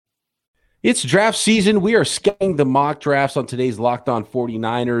It's draft season. We are scanning the mock drafts on today's Locked On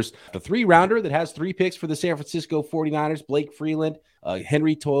 49ers. The three-rounder that has 3 picks for the San Francisco 49ers, Blake Freeland,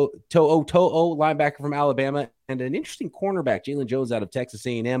 Henry To'o, linebacker from Alabama, and an interesting cornerback, Jalen Jones out of Texas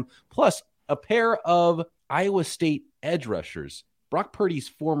A&M, plus a pair of Iowa State edge rushers. Brock Purdy's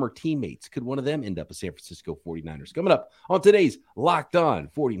former teammates. Could one of them end up a San Francisco 49ers? Coming up on today's Locked On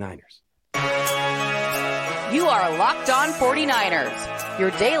 49ers. You are Locked On 49ers,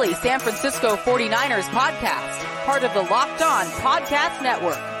 your daily San Francisco 49ers podcast, part of the Locked On Podcast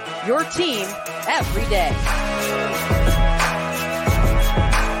Network, your team every day.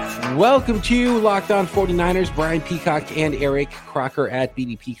 Welcome to Locked On 49ers. Brian Peacock and Eric Crocker at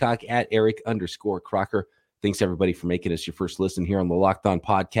BD Peacock at Eric_Crocker. Thanks, everybody, for making us your first listen here on the Locked On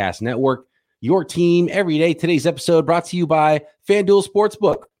Podcast Network, your team every day. Today's episode brought to you by FanDuel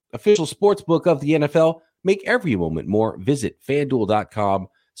Sportsbook, official sportsbook of the NFL. Make every moment more. Visit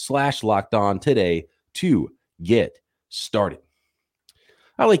FanDuel.com/LockedOn today to get started.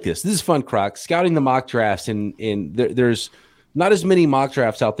 I like this. This is fun, Croc. Scouting the mock drafts, and there's not as many mock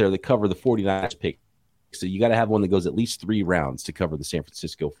drafts out there that cover the 49ers pick. So you got to have one that goes at least 3 rounds to cover the San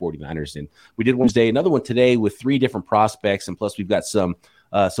Francisco 49ers. And we did one today, another one today with 3 different prospects. And plus we've got some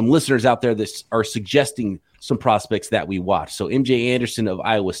listeners out there that are suggesting some prospects that we watch. So MJ Anderson of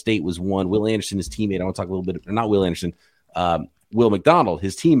Iowa State was one. Will Anderson, his teammate. I want to talk a little bit, not Will Anderson, Will McDonald,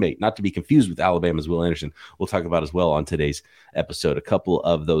 his teammate, not to be confused with Alabama's Will Anderson. We'll talk about as well on today's episode. A couple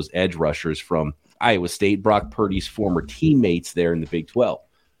of those edge rushers from Iowa State, Brock Purdy's former teammates there in the Big 12.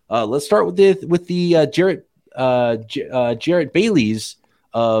 Let's start with the Jarrett Bailey's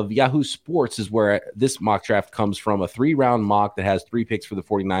of Yahoo Sports is where this mock draft comes from, a 3-round mock that has 3 picks for the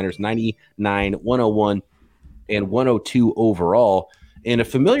 49ers, 99, 101, and 102 overall. And a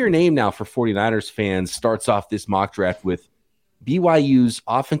familiar name now for 49ers fans starts off this mock draft with BYU's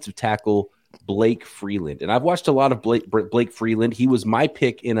offensive tackle, Blake Freeland. And I've watched a lot of Blake Freeland. He was my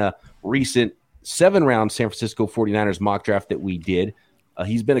pick in a recent 7-round San Francisco 49ers mock draft that we did.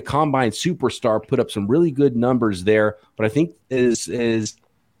 He's been a combine superstar, put up some really good numbers there. But I think is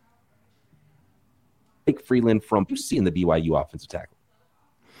Blake Freeland from seeing the BYU offensive tackle.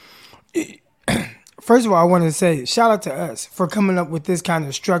 First of all, I want to say shout out to us for coming up with this kind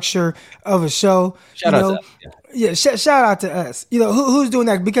of structure of a show. Shout out to us. You know, who's doing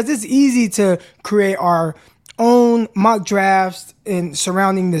that? Because it's easy to create our own mock drafts and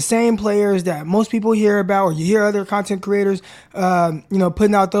surrounding the same players that most people hear about, or you hear other content creators,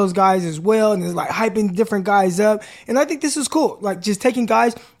 putting out those guys as well. And it's like hyping different guys up. And I think this is cool. Like just taking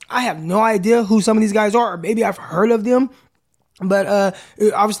guys, I have no idea who some of these guys are, or maybe I've heard of them. But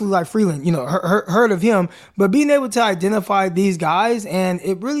obviously, like Freeland, heard of him. But being able to identify these guys, and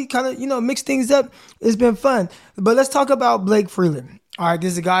it really kind of, mix things up. It's been fun. But let's talk about Blake Freeland. All right,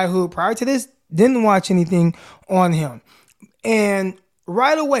 this is a guy who, prior to this, didn't watch anything on him. And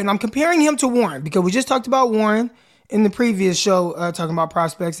right away, and I'm comparing him to Warren, because we just talked about Warren in the previous show, talking about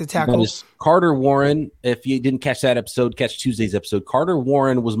prospects to tackle. That is Carter Warren. If you didn't catch that episode, catch Tuesday's episode. Carter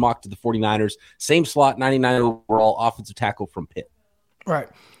Warren was mocked to the 49ers. Same slot, 99 overall, offensive tackle from Pitt. Right.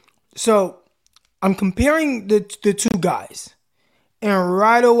 So I'm comparing the 2 guys. And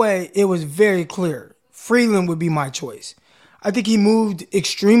right away, it was very clear. Freeland would be my choice. I think he moved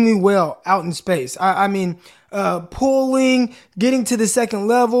extremely well out in space. I mean, pulling, getting to the second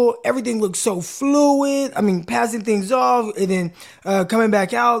level, everything looked so fluid. I mean, passing things off and then coming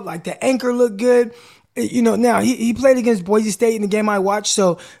back out, like the anchor looked good. Now he played against Boise State in the game I watched.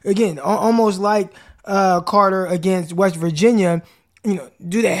 So again, almost like Carter against West Virginia.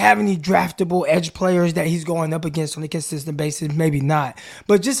 Do they have any draftable edge players that he's going up against on a consistent basis? Maybe not.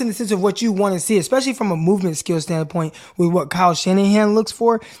 But just in the sense of what you want to see, especially from a movement skill standpoint, with what Kyle Shanahan looks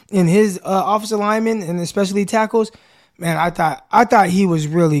for in his offensive linemen and especially tackles, man, I thought he was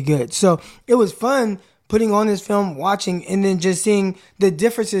really good. So it was fun putting on this film, watching, and then just seeing the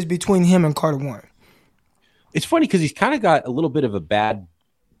differences between him and Carter Warren. It's funny because he's kind of got a little bit of a bad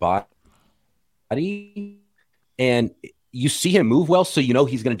body, and you see him move well, so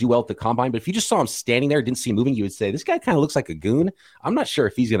he's going to do well at the combine. But if you just saw him standing there, didn't see him moving, you would say, this guy kind of looks like a goon. I'm not sure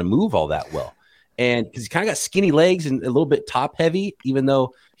if he's going to move all that well. And because he's kind of got skinny legs and a little bit top heavy, even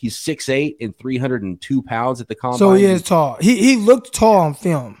though he's 6'8" and 302 pounds at the combine. So he is tall. He looked tall on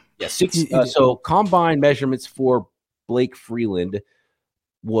film. Yeah, so combine measurements for Blake Freeland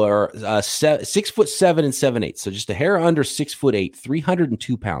were 6'7" and 7'8". So just a hair under 6'8",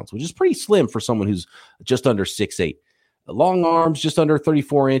 302 pounds, which is pretty slim for someone who's just under 6'8". Long arms, just under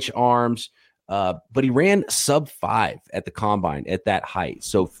 34-inch arms, but he ran sub 5 at the combine at that height.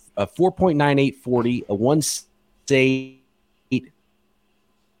 So a 4.9840, a 1.8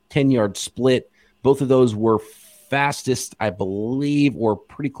 10-yard split. Both of those were fastest, I believe, or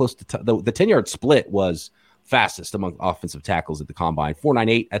pretty close to the 10-yard split was fastest among offensive tackles at the combine.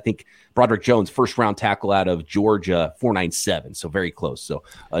 4.98. I think Broderick Jones, first round tackle out of Georgia, 4.97. So very close. So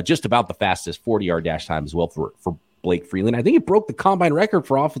just about the fastest 40-yard dash time as well for Blake Freeland. I think it broke the combine record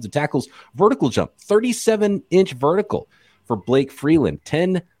for offensive tackles vertical jump, 37-inch vertical for Blake Freeland,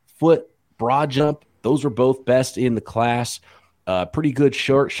 10-foot broad jump. Those were both best in the class. Pretty good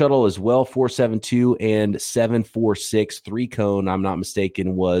short shuttle as well, 4.72 and 7.46. 3-cone, I'm not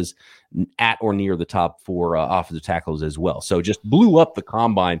mistaken, was at or near the top for offensive tackles as well. So just blew up the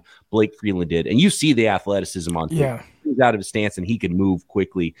combine, Blake Freeland did. And you see the athleticism on him. He's out of his stance and he can move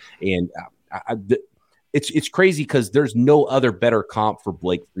quickly. And it's crazy because there's no other better comp for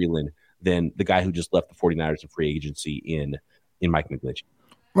Blake Freeland than the guy who just left the 49ers in free agency in Mike McGlinchey.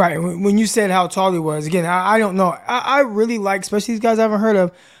 Right. When you said how tall he was, again, I don't know. I really like, especially these guys I haven't heard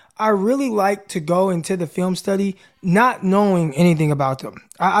of, I really like to go into the film study not knowing anything about them.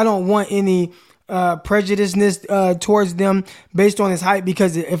 I don't want any prejudiceness towards them based on his height,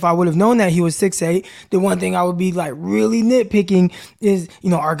 because if I would have known that he was 6'8", the one thing I would be like really nitpicking is,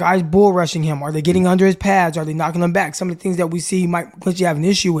 are guys bull rushing him? Are they getting under his pads? Are they knocking him back? Some of the things that we see Mike McGlinchey have an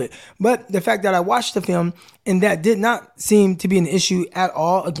issue with. But the fact that I watched the film and that did not seem to be an issue at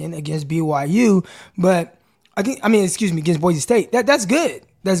all, again, against BYU, but against Boise State, that's good.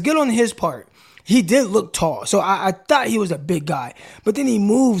 That's good on his part. He did look tall, so I thought he was a big guy. But then he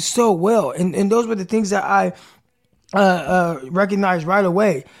moved so well, and those were the things that I recognized right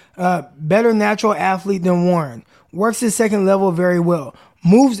away. Better natural athlete than Warren. Works his second level very well.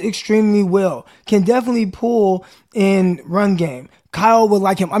 Moves extremely well. Can definitely pull in run game. Kyle would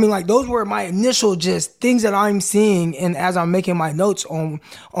like him. Those were my initial just things that I'm seeing, and as I'm making my notes on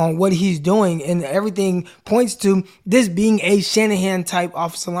what he's doing, and everything points to this being a Shanahan-type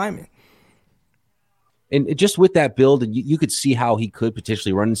offensive lineman. And just with that build, and you could see how he could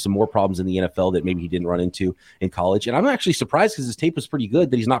potentially run into some more problems in the NFL that maybe he didn't run into in college. And I'm actually surprised because his tape was pretty good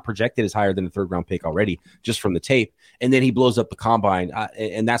that he's not projected as higher than a third-round pick already just from the tape. And then he blows up the combine.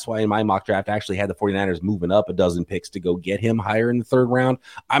 And that's why in my mock draft, I actually had the 49ers moving up a dozen picks to go get him higher in the third round.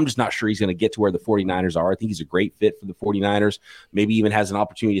 I'm just not sure he's going to get to where the 49ers are. I think he's a great fit for the 49ers. Maybe even has an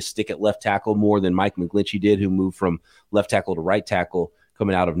opportunity to stick at left tackle more than Mike McGlinchey did, who moved from left tackle to right tackle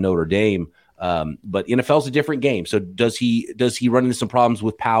coming out of Notre Dame. But NFL's a different game. So does he run into some problems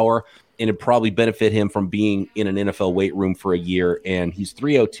with power? And it probably benefit him from being in an NFL weight room for a year. And he's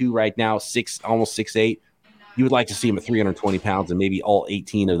 302 right now, almost 6'8". You would like to see him at 320 pounds and maybe all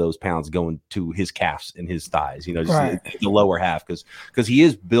 18 of those pounds going to his calves and his thighs, just right. The lower half, because he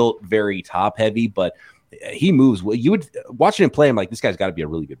is built very top heavy, but he moves. You would watching him play, I'm like, this guy's got to be a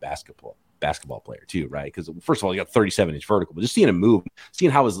really good basketball player too, right? Because first of all, he got 37-inch vertical, but just seeing him move, seeing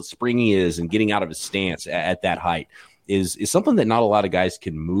how his spring he is and getting out of his stance at that height is something that not a lot of guys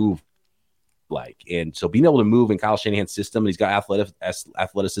can move like. And so being able to move in Kyle Shanahan's system, and he's got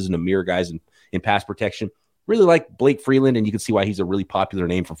athleticism to mirror guys in pass protection. Really like Blake Freeland, and you can see why he's a really popular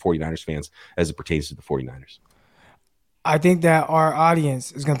name for 49ers fans as it pertains to the 49ers. I think that our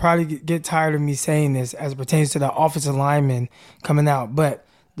audience is going to probably get tired of me saying this as it pertains to the offensive linemen coming out, but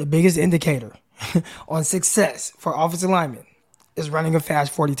the biggest indicator on success for offensive linemen is running a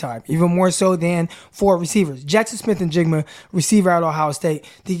fast 40 time, even more so than for receivers. Jackson Smith-Njigba, receiver out of Ohio State,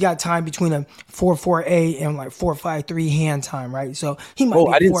 he got time between a 4.48 and like 4.53 hand time, right? So he might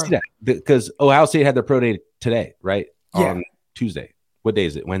be I didn't see that because Ohio State had their pro day today, right? Yeah. On Tuesday. What day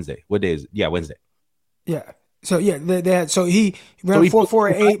is it? Wednesday. What day is it? Yeah, Wednesday. Yeah. So yeah, so he ran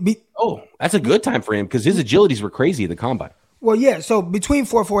 4.48. Oh, that's a good time for him because his agilities were crazy in the combine. Well, yeah, so between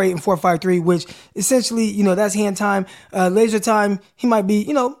 4.48 and 4.53, which essentially, that's hand time, laser time, he might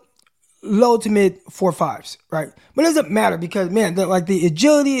be, low to mid 4.5s, right? But it doesn't matter because, man, the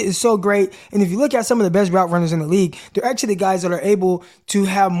agility is so great. And if you look at some of the best route runners in the league, they're actually the guys that are able to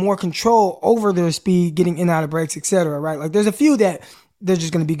have more control over their speed, getting in and out of breaks, et cetera, right? Like there's a few that they're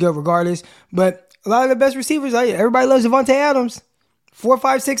just going to be good regardless. But a lot of the best receivers, everybody loves Devontae Adams,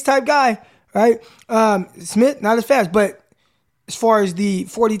 4.56 type guy, right? Smith, not as fast, but as far as the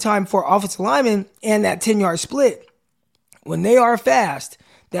 40 time for offensive linemen and that 10-yard split, when they are fast,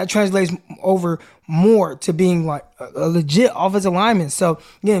 that translates over more to being like a legit offensive lineman. So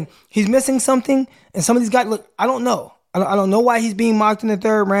again, he's missing something, and some of these guys, look, I don't know. I don't know why he's being mocked in the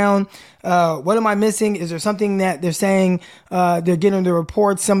third round. What am I missing? Is there something that they're saying they're getting the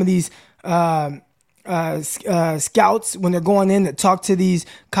reports? Some of these scouts, when they're going in to talk to these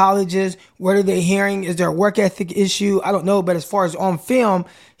colleges, what are they hearing? Is there a work ethic issue? I don't know. But as far as on film,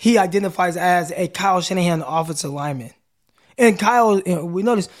 he identifies as a Kyle Shanahan offensive lineman. And Kyle, we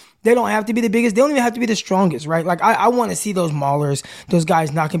notice they don't have to be the biggest. They don't even have to be the strongest, right? Like, I want to see those maulers, those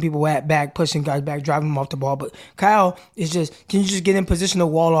guys knocking people back, pushing guys back, driving them off the ball. But Kyle is just, can you just get in position to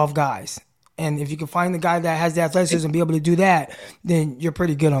wall off guys? And if you can find the guy that has the athleticism and be able to do that, then you're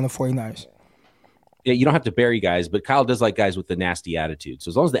pretty good on the 49ers. Yeah, you don't have to bury guys, but Kyle does like guys with the nasty attitude. So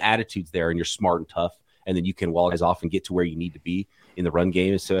as long as the attitude's there and you're smart and tough, and then you can wall guys off and get to where you need to be in the run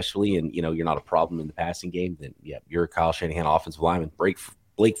game, especially, and you're not a problem in the passing game, then yeah, you're a Kyle Shanahan offensive lineman.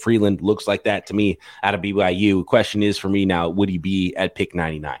 Blake Freeland looks like that to me out of BYU. Question is for me now, would he be at pick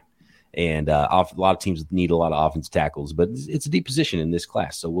 99? And a lot of teams need a lot of offense tackles, but it's a deep position in this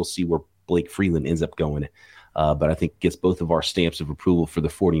class, so we'll see where Blake Freeland ends up going. But I think gets both of our stamps of approval for the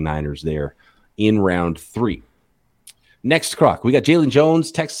 49ers there in round 3. Next, Croc, we got Jalen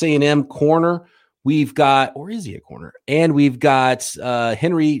Jones, Texas A&M corner. We've got, or is he a corner? And we've got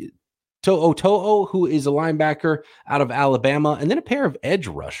Henry To'o, who is a linebacker out of Alabama, and then a pair of edge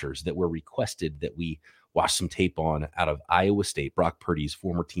rushers that were requested that we watch some tape on out of Iowa State, Brock Purdy's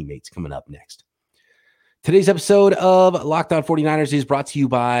former teammates, coming up next. Today's episode of Locked On 49ers is brought to you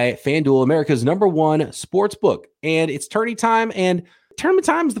by FanDuel, America's #1 sports book. And it's tourney time, and tournament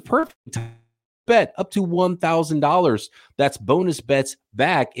time is the perfect time. Bet up to $1,000. That's bonus bets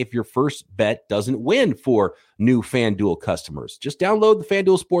back if your first bet doesn't win for new FanDuel customers. Just download the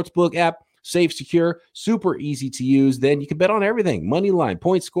FanDuel Sportsbook app, safe, secure, super easy to use. Then you can bet on everything. Money line,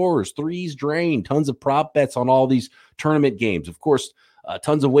 point scorers, threes drained, tons of prop bets on all these tournament games. Of course,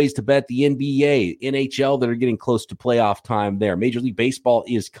 tons of ways to bet the NBA, NHL that are getting close to playoff time there. Major League Baseball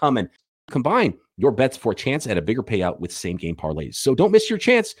is coming. Combine your bets for a chance at a bigger payout with same-game parlays. So don't miss your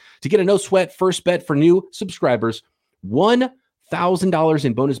chance to get a no-sweat first bet for new subscribers. $1,000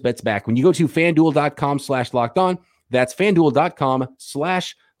 in bonus bets back when you go to FanDuel.com/LockedOn. That's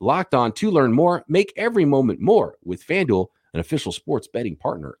FanDuel.com/LockedOn to learn more. Make every moment more with FanDuel, an official sports betting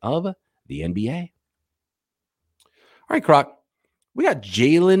partner of the NBA. All right, Croc. We got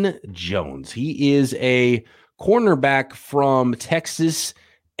Jalen Jones. He is a cornerback from Texas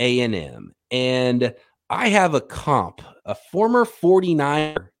A&M. And I have a comp, a former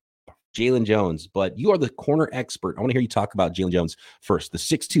 49er, Jalen Jones, but you are the corner expert. I want to hear you talk about Jalen Jones first, the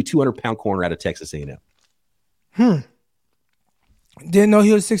 6'2", 200-pound corner out of Texas A&M. Didn't know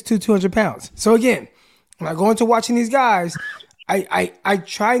he was 6'2", 200 pounds. So again, when I go into watching these guys, I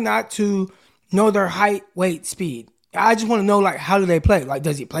try not to know their height, weight, speed. I just want to know, like, how do they play? Like,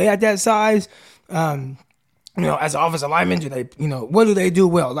 does he play at that size? As an offensive lineman, do they, what do they do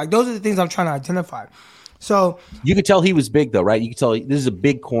well? Like, those are the things I'm trying to identify. So you could tell he was big, though, right? You could tell this is a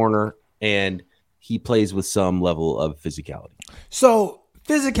big corner, and he plays with some level of physicality. So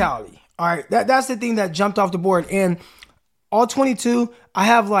physicality, all right, that's the thing that jumped off the board. And all 22, I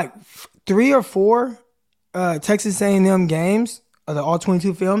have like 3 or 4 Texas A&M games of the all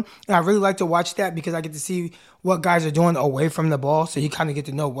 22 film, and I really like to watch that because I get to see what guys are doing away from the ball, so you kind of get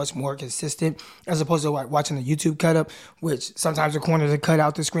to know what's more consistent as opposed to like watching the YouTube cut up, which sometimes the corners are cut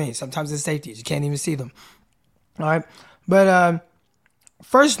out the screen, sometimes the safeties, you can't even see them. All right, but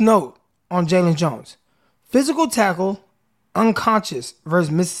first note on Jalen Jones, physical tackle, unconscious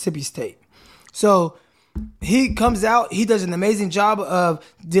versus Mississippi State. So he comes out, he does an amazing job of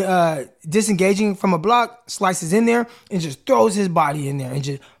disengaging from a block, slices in there, and just throws his body in there, and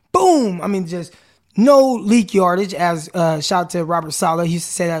just boom, just no leak yardage, as shout to Robert Saleh. He used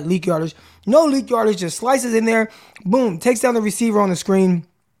to say that, leak yardage. No leak yardage, just slices in there, boom, takes down the receiver on the screen,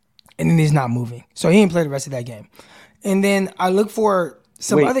 and then he's not moving. So he didn't play the rest of that game. And then I look for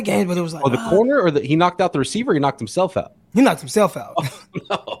some other games, but it was like... the corner, or he knocked out the receiver, or he knocked himself out? He knocked himself out. Oh,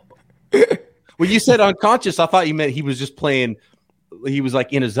 no. When you said unconscious, I thought you meant he was just playing... He was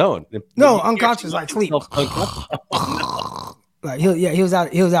like in his zone. No, unconscious, like sleep. Like he was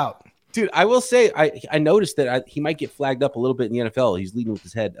out. He was out. Dude, I will say I noticed that he might get flagged up a little bit in the NFL. He's leading with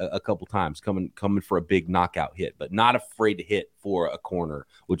his head a couple times, coming for a big knockout hit, but not afraid to hit for a corner,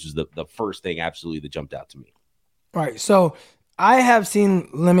 which is the first thing absolutely that jumped out to me. Right. So I have seen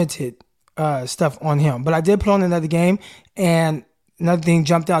limited stuff on him, but I did put on another game, and another thing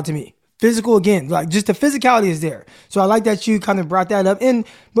jumped out to me. Physical again, like just the physicality is there. So I like that you kind of brought that up. And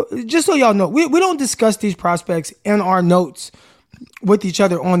but just so y'all know, we don't discuss these prospects in our notes with each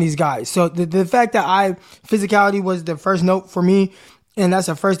other on these guys. So the fact that physicality was the first note for me, and that's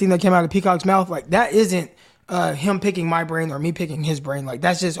the first thing that came out of Peacock's mouth, like that isn't him picking my brain or me picking his brain. Like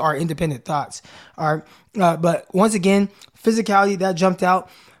that's just our independent thoughts. All right. But once again, physicality, that jumped out.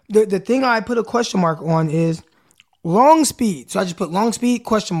 The thing I put a question mark on is long speed. So I just put long speed,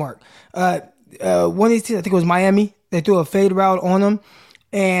 question mark. One of these teams, I think it was Miami, they threw a fade route on him.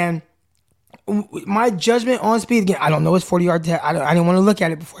 And my judgment on speed, again, I don't know his 40-yard test. I didn't want to look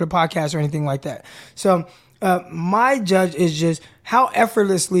at it before the podcast or anything like that. So my judge is just how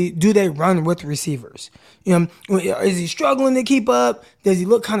effortlessly do they run with receivers? Is he struggling to keep up? Does he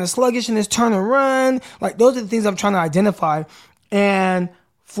look kind of sluggish in his turn and run? Like, those are the things I'm trying to identify. And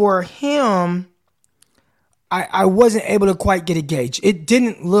for him, I wasn't able to quite get a gauge. It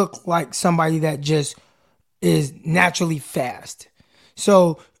didn't look like somebody that just is naturally fast.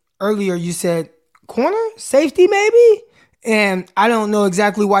 So earlier you said corner, safety maybe? And I don't know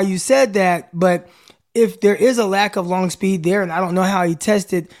exactly why you said that, but if there is a lack of long speed there, and I don't know how he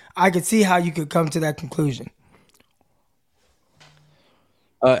tested, I could see how you could come to that conclusion.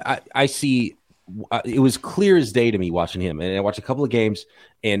 I see. It was clear as day to me watching him, and I watched a couple of games,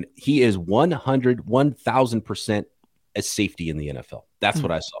 and he is 1,000% as safety in the NFL. That's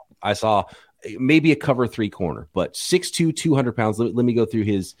what I saw. I saw maybe a cover 3 corner, but 6'2", 200 pounds. Let me go through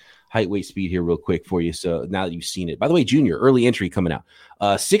his height, weight, speed here real quick for you. So now that you've seen it, by the way, junior, early entry coming out,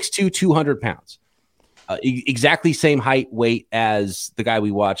 6'2", 200 pounds. Exactly same height, weight as the guy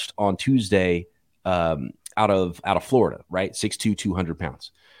we watched on Tuesday out of Florida, right? 6'2", 200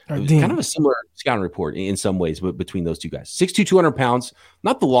 pounds. It was kind of a similar scouting report in some ways between those two guys. 6'2", 200 pounds,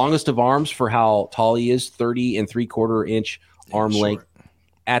 not the longest of arms for how tall he is, 30 3/4 inch arm length.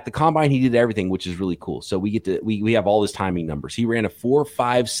 At the combine, he did everything, which is really cool. So we have all his timing numbers. He ran a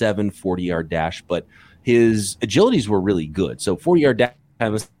 4.57 40-yard dash, but his agilities were really good. So 40-yard dash,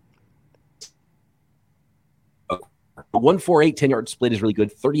 1.48 10-yard split is really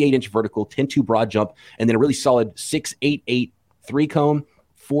good. 38-inch vertical, 10.2 broad jump, and then a really solid 6.88 3-cone,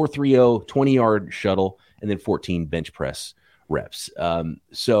 4.30 20-yard shuttle, and then 14 bench press reps.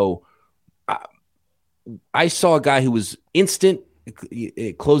 So I saw a guy who was instant,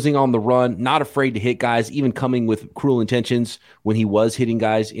 closing on the run, not afraid to hit guys, even coming with cruel intentions when he was hitting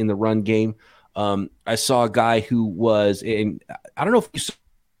guys in the run game. I saw a guy who was, and I don't know if you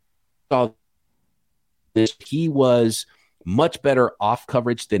saw this, he was much better off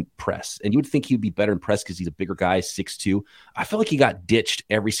coverage than press. And you would think he'd be better in press because he's a bigger guy, 6'2". I felt like he got ditched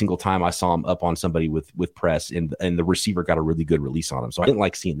every single time I saw him up on somebody with press, and the receiver got a really good release on him. So I didn't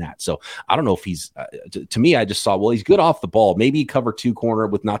like seeing that. So I don't know if he's to me, I just saw, well, he's good off the ball. Maybe he cover 2 corner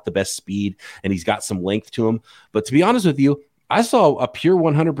with not the best speed, and he's got some length to him. But to be honest with you, I saw a pure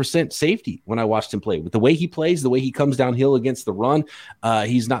 100% safety when I watched him play. With the way he plays, the way he comes downhill against the run,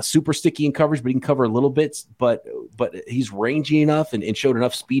 he's not super sticky in coverage, but he can cover a little bit. But he's rangy enough and showed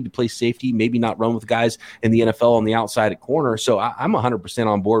enough speed to play safety, maybe not run with guys in the NFL on the outside at corner. So I'm 100%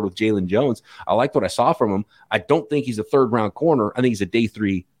 on board with Jalen Jones. I liked what I saw from him. I don't think he's a third-round corner. I think he's a day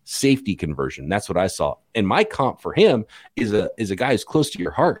 3 safety conversion. That's what I saw. And my comp for him is a guy who's close to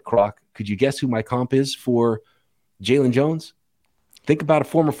your heart, Croc. Could you guess who my comp is for Jalen Jones? Think about a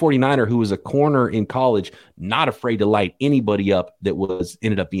former 49er who was a corner in college, not afraid to light anybody up that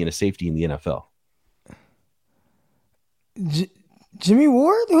ended up being a safety in the NFL. Jimmy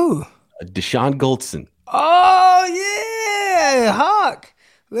Ward? Who? Deshaun Goldson. Oh, yeah. Hawk.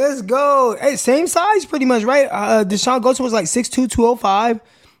 Let's go. Hey, same size pretty much, right? Deshaun Goldson was like 6'2", 205.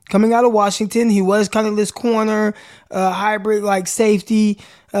 Coming out of Washington, he was kind of this corner, hybrid like safety.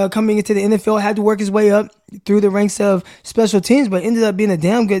 Coming into the NFL, had to work his way up through the ranks of special teams, but ended up being a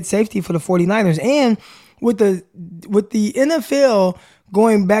damn good safety for the 49ers. And with the NFL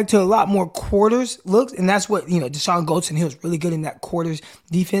going back to a lot more quarters looks, and that's what, Deshaun Goldson, he was really good in that quarters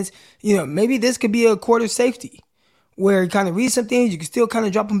defense. Maybe this could be a quarter safety where he kind of reads some things. You can still kind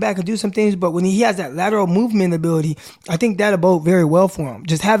of drop him back and do some things. But when he has that lateral movement ability, I think that'll bode very well for him.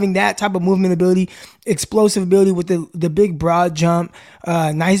 Just having that type of movement ability, explosive ability with the big broad jump,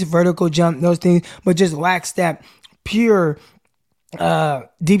 nice vertical jump, those things, but just lacks that pure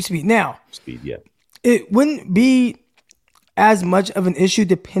deep speed. Now, it wouldn't be as much of an issue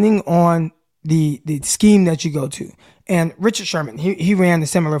depending on the scheme that you go to. And Richard Sherman, he ran a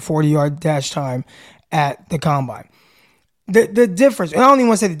similar 40-yard dash time at the combine. The difference, and I don't even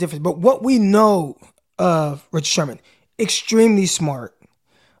want to say the difference, but what we know of Richard Sherman, extremely smart,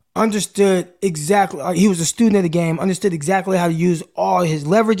 understood exactly, he was a student of the game, understood exactly how to use all his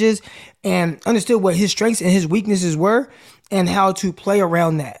leverages, and understood what his strengths and his weaknesses were, and how to play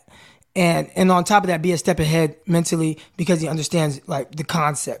around that. And on top of that, be a step ahead mentally because he understands like the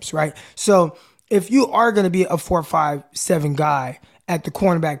concepts, right? So if you are going to be a 4-5-7 guy at the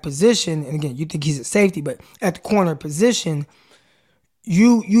cornerback position, and again, you think he's a safety, but at the corner position,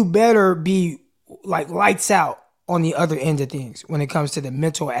 you better be like lights out on the other end of things when it comes to the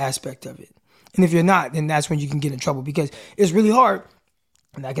mental aspect of it. And if you're not, then that's when you can get in trouble because it's really hard,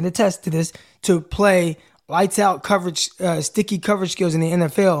 and I can attest to this, to play lights out coverage, sticky coverage skills in the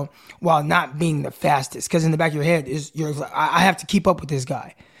NFL while not being the fastest. Because in the back of your head I have to keep up with this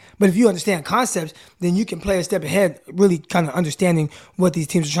guy. But if you understand concepts, then you can play a step ahead, really kind of understanding what these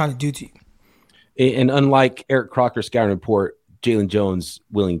teams are trying to do to you. And unlike Eric Crocker scouting report, Jalen Jones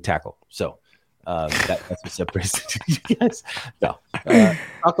willing tackle. So that's what separates you guys. No,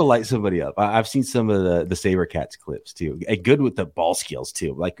 Croc will light somebody up. I've seen some of the SaberCats clips too. And good with the ball skills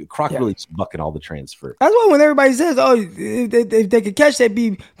too. Like Croc really bucking all the transfer. That's why when everybody says, "Oh, if they could catch, they'd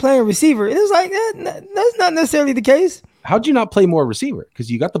be playing receiver," it's like that's not necessarily the case. How'd you not play more receiver?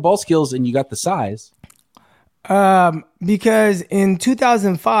 Because you got the ball skills and you got the size. Because in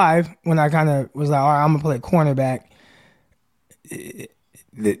 2005, when I kind of was like, all right, I'm gonna play cornerback,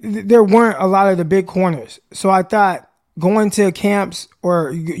 there weren't a lot of the big corners. So I thought going to camps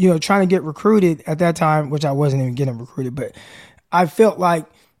or trying to get recruited at that time, which I wasn't even getting recruited, but I felt like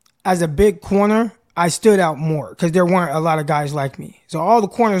as a big corner, I stood out more because there weren't a lot of guys like me. So all the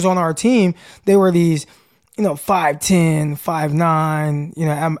corners on our team, they were these, 5'10",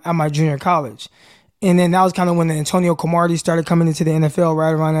 5'9", at my junior college. And then that was kind of when the Antonio Cromartie started coming into the NFL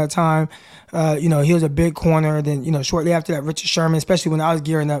right around that time. He was a big corner. Then, shortly after that, Richard Sherman, especially when I was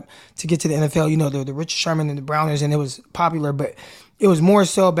gearing up to get to the NFL, the Richard Sherman and the Browners, and it was popular. But it was more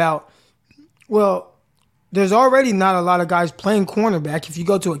so about, well, there's already not a lot of guys playing cornerback. If you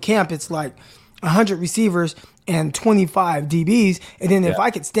go to a camp, it's like 100 receivers and 25 DBs. And then if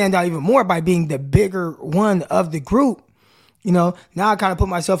I could stand out even more by being the bigger one of the group, now I kind of put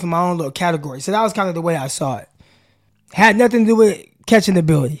myself in my own little category. So that was kind of the way I saw it. Had nothing to do with catching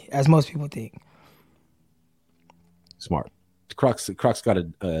ability, as most people think. Smart. Croc's got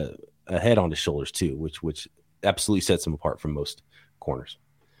a head on his shoulders too, which absolutely sets him apart from most corners.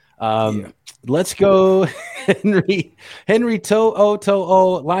 Let's go Henry To'o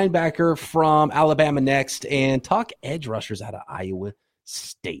linebacker from Alabama next, and talk edge rushers out of Iowa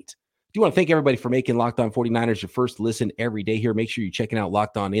State. Do you want to thank everybody for making Locked On 49ers your first listen every day here? Make sure you're checking out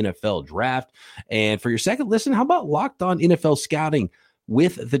Locked On NFL Draft. And for your second listen, how about Locked On NFL Scouting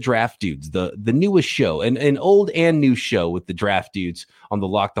with the Draft Dudes, the newest show, an old and new show with the Draft Dudes on the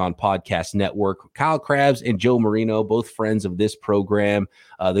Locked On Podcast Network. Kyle Krabs and Joe Marino, both friends of this program.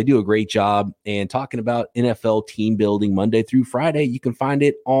 They do a great job. And talking about NFL team building Monday through Friday, you can find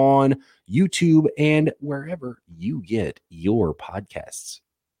it on YouTube and wherever you get your podcasts.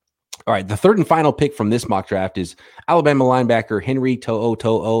 All right, the third and final pick from this mock draft is Alabama linebacker Henry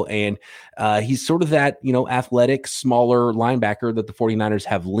To'o, and he's sort of that, athletic, smaller linebacker that the 49ers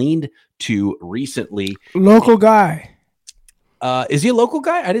have leaned to recently. Local guy. Is he a local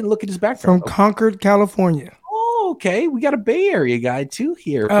guy? I didn't look at his background. From Concord, California. Oh, okay. We got a Bay Area guy, too,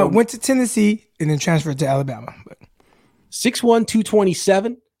 here. Went to Tennessee and then transferred to Alabama. 6'1",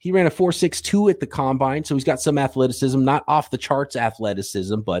 227. He ran a 4.62 at the combine, so he's got some athleticism, not off the charts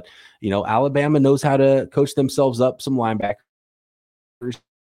athleticism, but Alabama knows how to coach themselves up. Some linebackers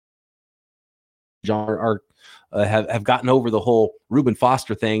have gotten over the whole Reuben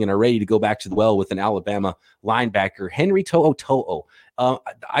Foster thing and are ready to go back to the well with an Alabama linebacker, Henry To'o.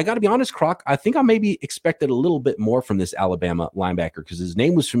 I got to be honest, Croc, I think I maybe expected a little bit more from this Alabama linebacker because his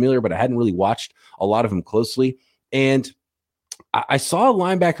name was familiar, but I hadn't really watched a lot of him closely. And I saw a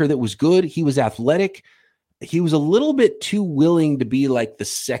linebacker that was good. He was athletic. He was a little bit too willing to be like the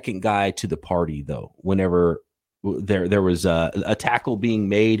second guy to the party, though. Whenever there was a tackle being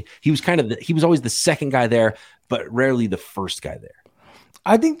made, he was he was always the second guy there, but rarely the first guy there.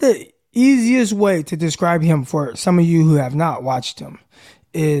 I think the easiest way to describe him for some of you who have not watched him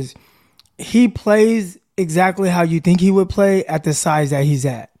is he plays exactly how you think he would play at the size that he's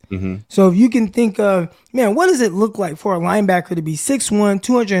at. Mm-hmm. So if you can think of, what does it look like for a linebacker to be 6'1",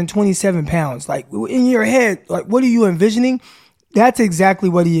 227 pounds? Like in your head, like what are you envisioning? That's exactly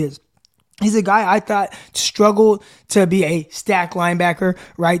what he is. He's a guy I thought struggled to be a stack linebacker,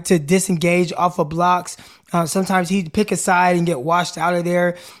 right? To disengage off of blocks. Sometimes he'd pick a side and get washed out of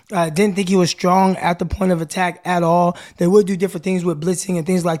there. Didn't think he was strong at the point of attack at all. They would do different things with blitzing and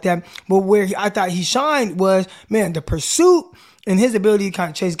things like that. But where I thought he shined was, the pursuit and his ability to kind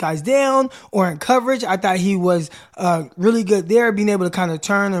of chase guys down or in coverage. I thought he was really good there, being able to kind of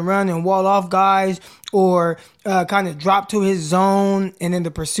turn and run and wall off guys or kind of drop to his zone and then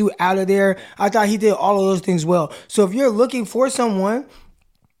the pursuit out of there. I thought he did all of those things well. So if you're looking for someone,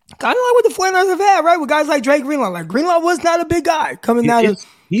 kind of like what the 49ers have had, right? With guys like Dre Greenlaw. Like Greenlaw was not a big guy coming out of.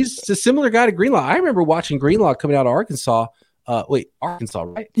 He's a similar guy to Greenlaw. I remember watching Greenlaw coming out of Arkansas. Arkansas,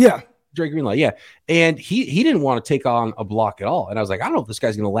 right? Yeah. Dre Greenlaw, yeah. And he didn't want to take on a block at all. And I was like, I don't know if this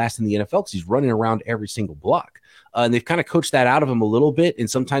guy's going to last in the NFL because he's running around every single block. And they've kind of coached that out of him a little bit. And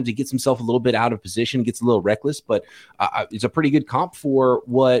sometimes he gets himself a little bit out of position, gets a little reckless. But it's a pretty good comp for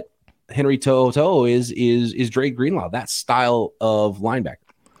what Henry To'o is Dre Greenlaw, that style of linebacker.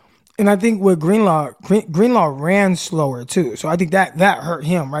 And I think with Greenlaw ran slower too. So I think that hurt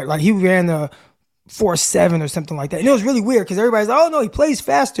him, right? Like he ran the 4.7 or something like that. And it was really weird because everybody's like, oh no, he plays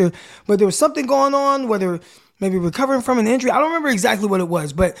faster. But there was something going on, whether maybe recovering from an injury. I don't remember exactly what it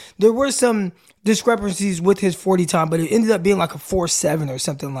was, but there were some discrepancies with his 40 time, but it ended up being like a 4.7 or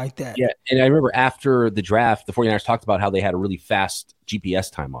something like that. Yeah, and I remember after the draft, the 49ers talked about how they had a really fast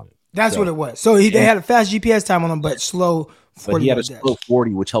GPS time on it. That's what it was. So they had a fast GPS time on him, but slow 40. But he had a slow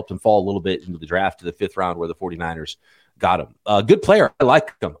 40, which helped him fall a little bit into the draft to the 5th round where the 49ers got him. Good player. I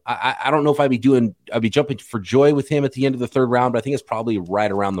like him. I don't know if I'd be jumping for joy with him at the end of the 3rd round, but I think it's probably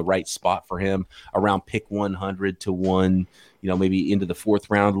right around the right spot for him, around pick 100 to 1, maybe into the 4th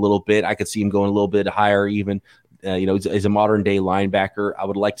round a little bit. I could see him going a little bit higher even. He's a modern day linebacker. I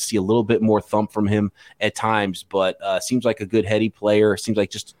would like to see a little bit more thump from him at times, but seems like a good heady player. Seems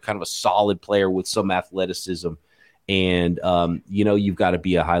like just kind of a solid player with some athleticism. And, you've got to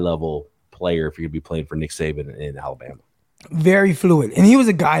be a high level player if you're going to be playing for Nick Saban in Alabama. Very fluid. And he was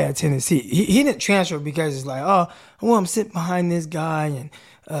a guy at Tennessee. He didn't transfer because it's like, oh, I'm sitting behind this guy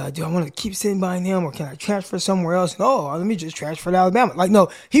and do I want to keep sitting behind him or can I transfer somewhere else? And, let me just transfer to Alabama. Like, no,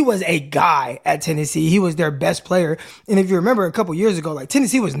 he was a guy at Tennessee. He was their best player. And if you remember a couple years ago, like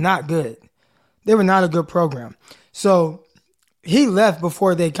Tennessee was not good. They were not a good program. So he left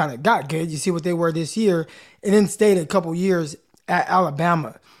before they kind of got good. You see what they were this year and then stayed a couple years at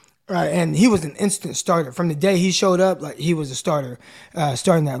Alabama. And he was an instant starter. From the day he showed up, like he was a starter,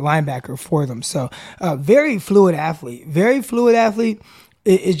 starting that linebacker for them. So very fluid athlete.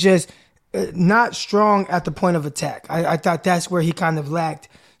 It's just not strong at the point of attack. I thought that's where he kind of lacked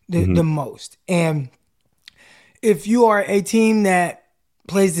the most. And if you are a team that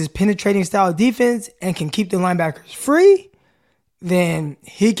plays this penetrating style of defense and can keep the linebackers free, then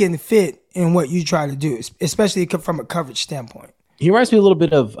he can fit in what you try to do, especially from a coverage standpoint. He reminds me a little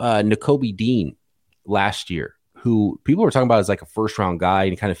bit of Nakobe Dean last year, who people were talking about as like a 1st-round guy,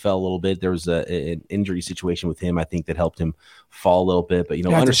 and he kind of fell a little bit. There was an injury situation with him, I think, that helped him fall a little bit. But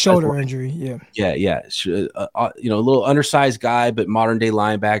a shoulder injury, yeah. A little undersized guy, but modern day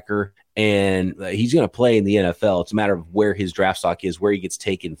linebacker, and he's going to play in the NFL. It's a matter of where his draft stock is, where he gets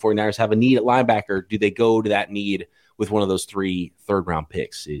taken. 49ers have a need at linebacker. Do they go to that need with one of those 3 third-round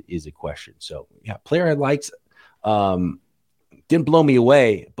picks? Is a question. So yeah, player I liked. Didn't blow me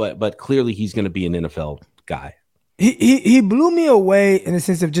away, but clearly he's going to be an NFL guy. He blew me away in the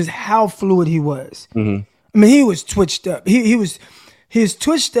sense of just how fluid he was. Mm-hmm. I mean, he was twitched up. He was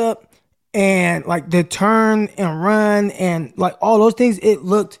twitched up, and like the turn and run and like all those things, it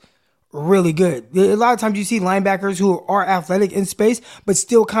looked really good. A lot of times you see linebackers who are athletic in space, but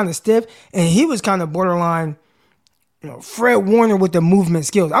still kind of stiff, and he was kind of borderline. Fred Warner with the movement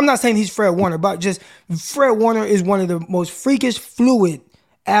skills. I'm not saying he's Fred Warner, but just Fred Warner is one of the most freakish, fluid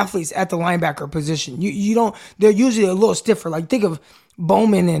athletes at the linebacker position. They're usually a little stiffer. Like think of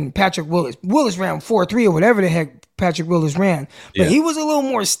Bowman and Patrick Willis. Willis ran 4.3 or whatever the heck Patrick Willis ran. But he was a little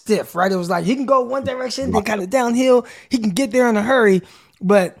more stiff, right? It was like he can go one direction, then kind of downhill. He can get there in a hurry,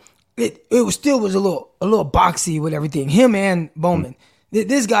 but it still was a little boxy with everything. Him and Bowman.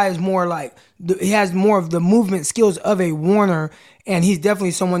 This guy is more like, he has more of the movement skills of a Warner, and he's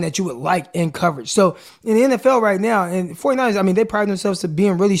definitely someone that you would like in coverage. So in the NFL right now, and 49ers, I mean, they pride themselves to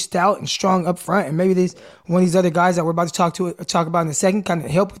being really stout and strong up front, and maybe one of these other guys that we're about to talk about in a second kind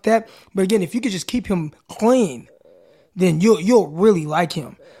of help with that. But again, if you could just keep him clean, then you'll really like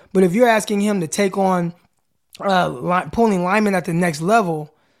him. But if you're asking him to take on pulling linemen at the next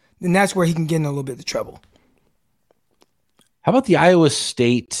level, then that's where he can get in a little bit of trouble. How about the Iowa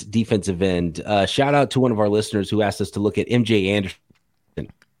State defensive end? Shout out to one of our listeners who asked us to look at MJ Anderson,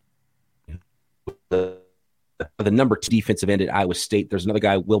 the number 2 defensive end at Iowa State. There's another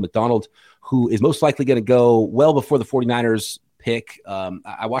guy, Will McDonald, who is most likely going to go well before the 49ers pick.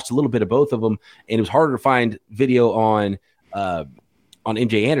 I watched a little bit of both of them, and it was harder to find video on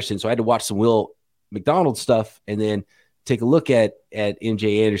MJ Anderson, so I had to watch some Will McDonald stuff and then take a look at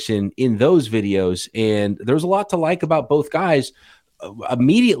MJ Anderson in those videos, and there's a lot to like about both guys.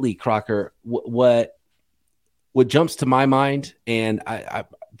 Immediately, Crocker, what jumps to my mind, and I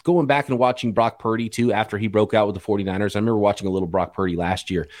going back and watching Brock Purdy too after he broke out with the 49ers. I remember watching a little Brock Purdy last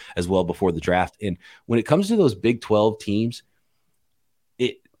year as well before the draft, and when it comes to those Big 12 teams,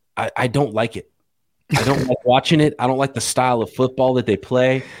 I don't like it. I don't like watching it. I don't like the style of football that they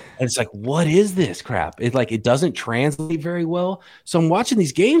play. And it's like, what is this crap? It's like, it doesn't translate very well. So I'm watching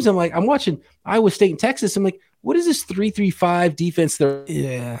these games. I'm watching Iowa State and Texas. I'm like, what is this 3-3-5 defense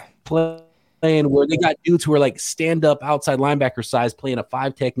they're playing where they got dudes who are like stand up outside linebacker size playing a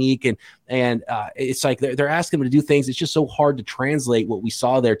 5 technique. And it's like they're asking them to do things. It's just so hard to translate what we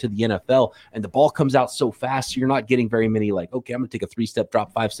saw there to the NFL. And the ball comes out so fast. So you're not getting very many like, okay, I'm going to take a 3-step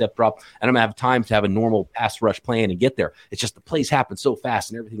drop, 5-step drop, and I'm going to have time to have a normal pass rush plan and get there. It's just the plays happen so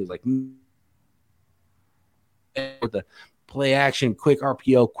fast and everything is like the play action, quick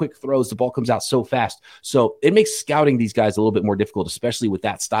RPO, quick throws. The ball comes out so fast. So it makes scouting these guys a little bit more difficult, especially with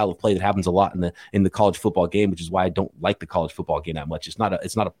that style of play that happens a lot in the college football game, which is why I don't like the college football game that much. It's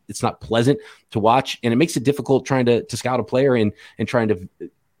not pleasant to watch, and it makes it difficult trying to scout a player and trying to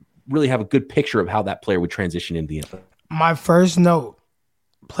really have a good picture of how that player would transition into the NFL. My first note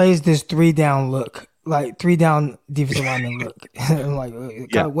plays this 3-down look. Like 3-down defensive lineman look. I'm like,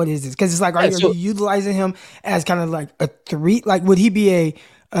 what is this? Because it's like, are you utilizing him as kind of like a 3? Like, would he be a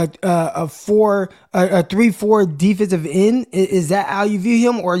 3-4 defensive end? Is that how you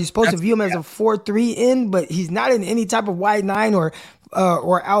view him, or are you supposed to view him as a 4-3 end? But he's not in any type of wide 9 or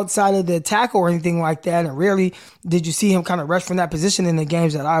outside of the tackle or anything like that. And rarely did you see him kind of rush from that position in the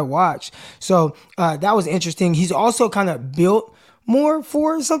games that I watched. So that was interesting. He's also kind of built more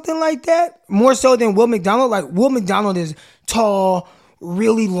for something like that, more so than Will McDonald. Like, Will McDonald is tall,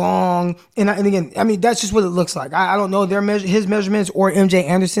 really long, and again, I mean, that's just what it looks like. I don't know his measurements or MJ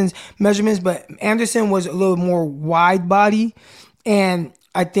Anderson's measurements, but Anderson was a little more wide body, and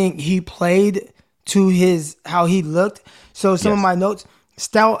I think he played to how he looked. So some of my notes: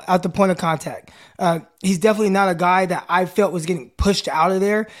 stout at the point of contact. He's definitely not a guy that I felt was getting pushed out of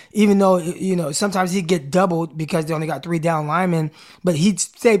there, even though, sometimes he'd get doubled because they only got 3 down linemen, but he'd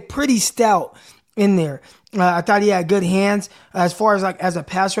stay pretty stout in there. I thought he had good hands as far as like as a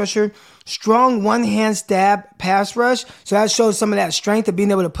pass rusher. Strong one-hand stab pass rush. So that shows some of that strength of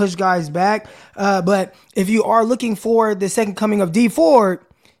being able to push guys back. But if you are looking for the second coming of D Ford,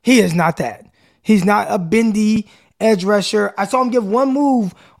 he is not that. He's not a bendy edge rusher. I saw him give one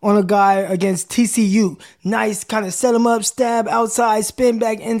move on a guy against TCU. Nice, kind of set him up, stab outside, spin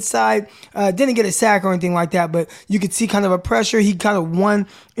back inside. Didn't get a sack or anything like that, but you could see kind of a pressure. He kind of won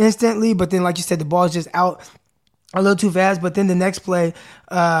instantly, but then, like you said, the ball's just out a little too fast. But then the next play,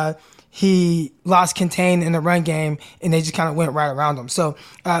 he lost contain in the run game, and they just kind of went right around him. So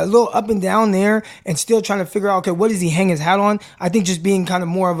a little up and down there, and still trying to figure out, okay, what does he hang his hat on? I think just being kind of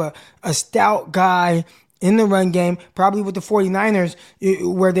more of a stout guy in the run game, probably with the 49ers,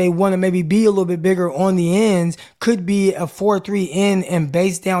 where they want to maybe be a little bit bigger on the ends, could be a 4-3 in and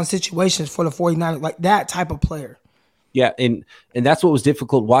base down situations for the 49ers, like that type of player. Yeah, and that's what was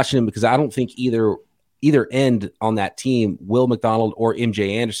difficult watching him, because I don't think either end on that team, Will McDonald or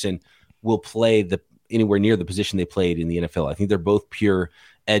MJ Anderson, will play anywhere near the position they played in the NFL. I think they're both pure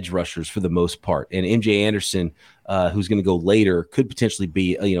edge rushers for the most part. And MJ Anderson, who's going to go later, could potentially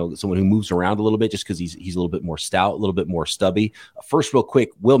be someone who moves around a little bit just because he's a little bit more stout, a little bit more stubby. First, real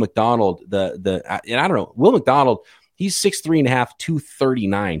quick, Will McDonald, and I don't know, Will McDonald, he's 6'3.5",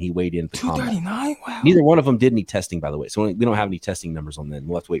 239. He weighed in at the 239. Wow. Neither one of them did any testing, by the way. So we don't have any testing numbers on them.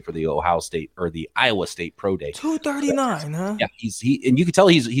 We'll have to wait for the Ohio State or the Iowa State Pro Day. 239, huh? Yeah, and you can tell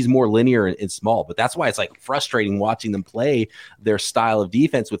he's more linear and small, but that's why it's like frustrating watching them play their style of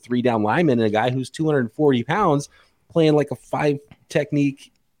defense with 3 down linemen and a guy who's 240 pounds playing like a 5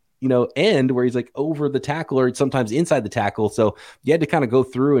 technique, end where he's like over the tackle or sometimes inside the tackle. So you had to kind of go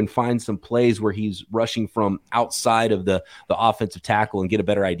through and find some plays where he's rushing from outside of the offensive tackle and get a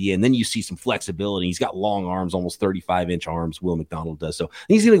better idea. And then you see some flexibility. He's got long arms, almost 35-inch arms, Will McDonald does. So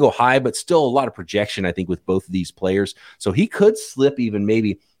he's going to go high, but still a lot of projection, I think, with both of these players. So he could slip even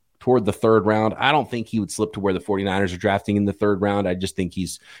maybe toward the 3rd round. I don't think he would slip to where the 49ers are drafting in the 3rd round. I just think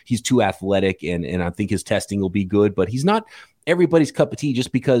he's too athletic, and I think his testing will be good, but he's not everybody's cup of tea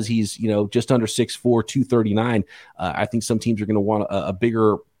just because he's, just under 6'4", 239. I think some teams are going to want a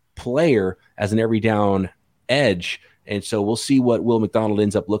bigger player as an every down edge. And so we'll see what Will McDonald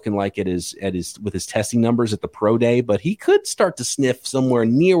ends up looking like with his testing numbers at the pro day, but he could start to sniff somewhere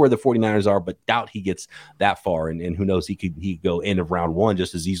near where the 49ers are, but doubt he gets that far. And who knows, he could go end of round 1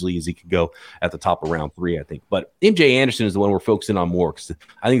 just as easily as he could go at the top of round 3, I think. But MJ Anderson is the one we're focusing on more, because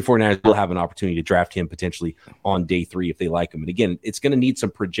I think the 49ers will have an opportunity to draft him potentially on day 3 if they like him. And again, it's going to need some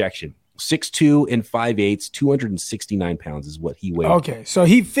projection. 6'2" and 5'8", 269 pounds is what he weighs. Okay, so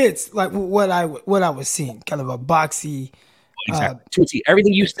he fits like what I was seeing, kind of a boxy Exactly. To a T.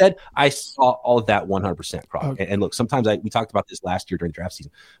 Everything you said, I saw all of that 100%. Croc. Okay. And look, sometimes we talked about this last year during the draft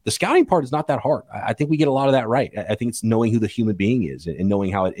season. The scouting part is not that hard. I think we get a lot of that right. I think it's knowing who the human being is and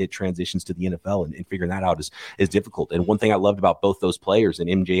knowing how it transitions to the NFL and figuring that out is difficult. And one thing I loved about both those players, and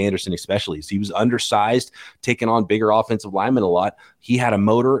MJ Anderson especially, is he was undersized, taking on bigger offensive linemen a lot. He had a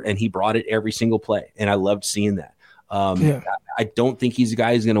motor and he brought it every single play. And I loved seeing that. I don't think he's a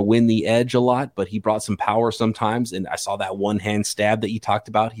guy who's going to win the edge a lot, but he brought some power sometimes. And I saw that one hand stab that you talked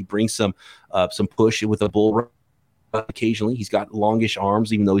about. He brings some push with a bull run occasionally. He's got longish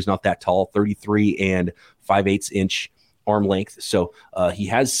arms, even though he's not that tall, 33 and 5/8 inch arm length. So he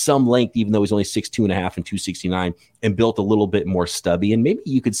has some length, even though he's only 6'2.5" and 269, and built a little bit more stubby. And maybe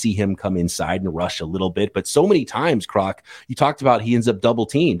you could see him come inside and rush a little bit. But so many times, Croc, you talked about he ends up double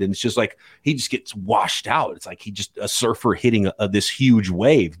teamed, and it's just like he just gets washed out. It's like he just a surfer hitting this huge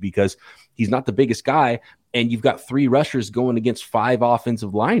wave because he's not the biggest guy. And you've got 3 rushers going against 5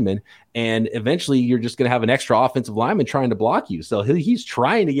 offensive linemen, and eventually you're just going to have an extra offensive lineman trying to block you. So he's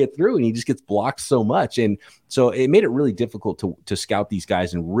trying to get through, and he just gets blocked so much. And so it made it really difficult to scout these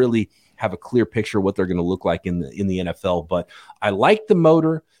guys and really have a clear picture of what they're going to look like in the NFL. But I like the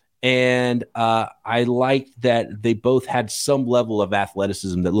motor, and I liked that they both had some level of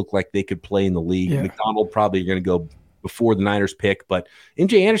athleticism that looked like they could play in the league. Yeah. McDonald probably going to go before the Niners pick, but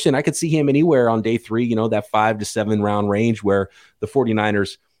MJ Anderson, I could see him anywhere on day 3, that 5 to 7 round range where the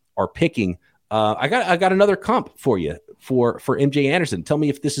 49ers are picking. I got another comp for you for MJ Anderson. Tell me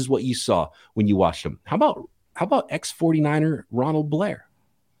if this is what you saw when you watched him. How about ex-49er Ronald Blair?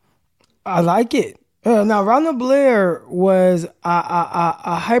 I like it. Now, Ronald Blair was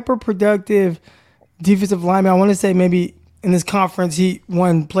a hyper-productive defensive lineman. I want to say maybe in this conference he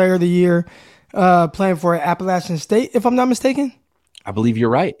won Player of the Year, playing for Appalachian State, if I'm not mistaken. I believe you're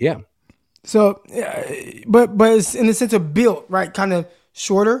right. Yeah. So, but it's in the sense of built, right? Kind of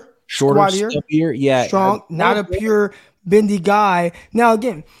shorter, stubbier, yeah, strong, not a pure bendy guy. Now,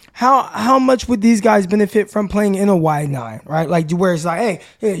 again, how much would these guys benefit from playing in a wide 9, right? Like where it's like,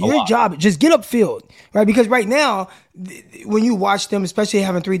 hey, your job, just get upfield, right? Because right now, when you watch them, especially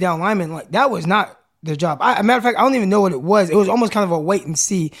having 3 down linemen, like that was not their job. Matter of fact, I don't even know what it was. It was almost kind of a wait and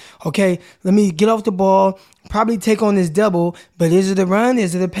see. Okay, let me get off the ball, probably take on this double, but is it a run?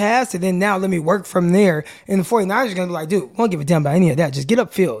 Is it a pass? And then now let me work from there. And the 49ers are going to be like, dude, we don't give a damn about any of that. Just get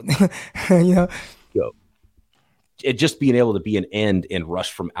upfield. Just being able to be an end and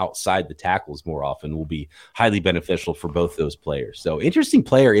rush from outside the tackles more often will be highly beneficial for both those players. So interesting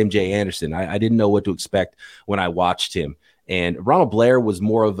player, MJ Anderson. I didn't know what to expect when I watched him. And Ronald Blair was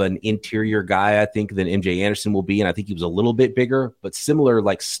more of an interior guy, I think, than MJ Anderson will be. And I think he was a little bit bigger, but similar,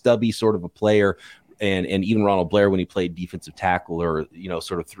 like stubby sort of a player. And even Ronald Blair, when he played defensive tackle or,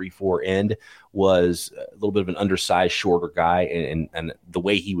 sort of 3-4 end, was a little bit of an undersized, shorter guy. And the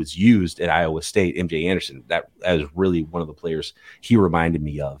way he was used at Iowa State, MJ Anderson, that was really one of the players he reminded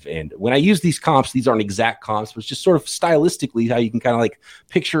me of. And when I use these comps, these aren't exact comps, but it's just sort of stylistically how you can kind of like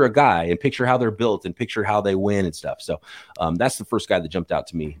picture a guy and picture how they're built and picture how they win and stuff. So that's the first guy that jumped out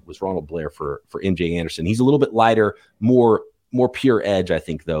to me was Ronald Blair for MJ Anderson. He's a little bit lighter, more pure edge, I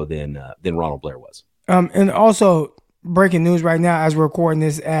think, though, than Ronald Blair was. And also, breaking news right now as we're recording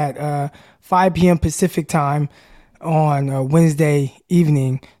this at 5 p.m. Pacific time on Wednesday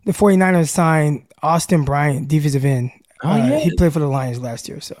evening, the 49ers signed Austin Bryant, defensive end. He played for the Lions last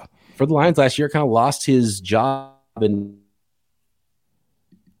year. So for the Lions last year, kind of lost his job and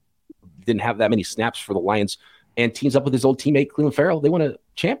didn't have that many snaps for the Lions, and teams up with his old teammate Cleveland Farrell. They won a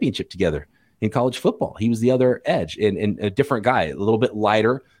championship together in college football. He was the other edge and a different guy, a little bit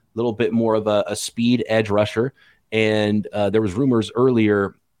lighter, a little bit more of a speed edge rusher. And there was rumors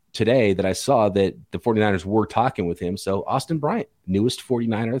earlier today that I saw that the 49ers were talking with him. So Austin Bryant, newest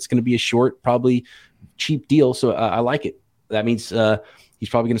 49er. It's going to be a short, probably cheap deal. So I like it. That means he's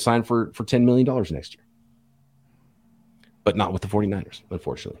probably going to sign for $10 million next year. But not with the 49ers,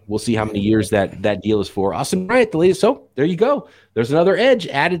 unfortunately. We'll see how many years that deal is for. Austin Bryant, the latest. So there you go. There's another edge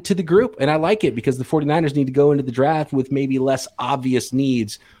added to the group, and I like it because the 49ers need to go into the draft with maybe less obvious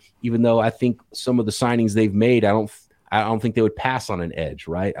needs, even though I think some of the signings they've made, I don't think they would pass on an edge,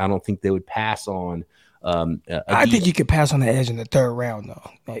 right? I don't think they would pass on I think you could pass on the edge in the 3rd round,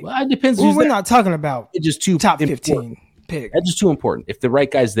 though. Like, well, it depends. We're not talking about it's just too top 15 pick. That's just too important. If the right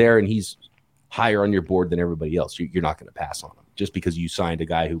guy's there and he's higher on your board than everybody else, you're not going to pass on him just because you signed a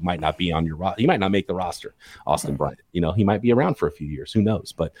guy who might not be on your roster. He might not make the roster. Austin Bryant, he might be around for a few years. Who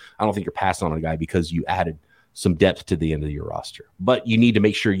knows? But I don't think you're passing on a guy because you added some depth to the end of your roster. But you need to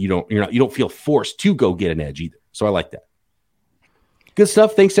make sure you don't feel forced to go get an edge either. So I like that. Good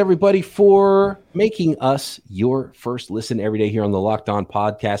stuff. Thanks, everybody, for making us your first listen every day here on the Locked On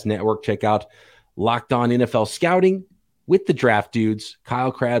Podcast Network. Check out Locked On NFL Scouting with the Draft Dudes,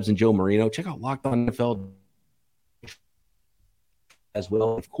 Kyle Krabs and Joe Marino. Check out Locked On NFL as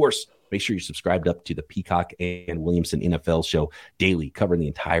well. Of course, make sure you're subscribed up to the Peacock and Williamson NFL show daily, covering the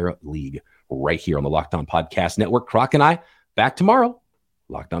entire league right here on the Locked On Podcast Network. Croc and I back tomorrow.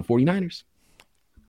 Locked On 49ers.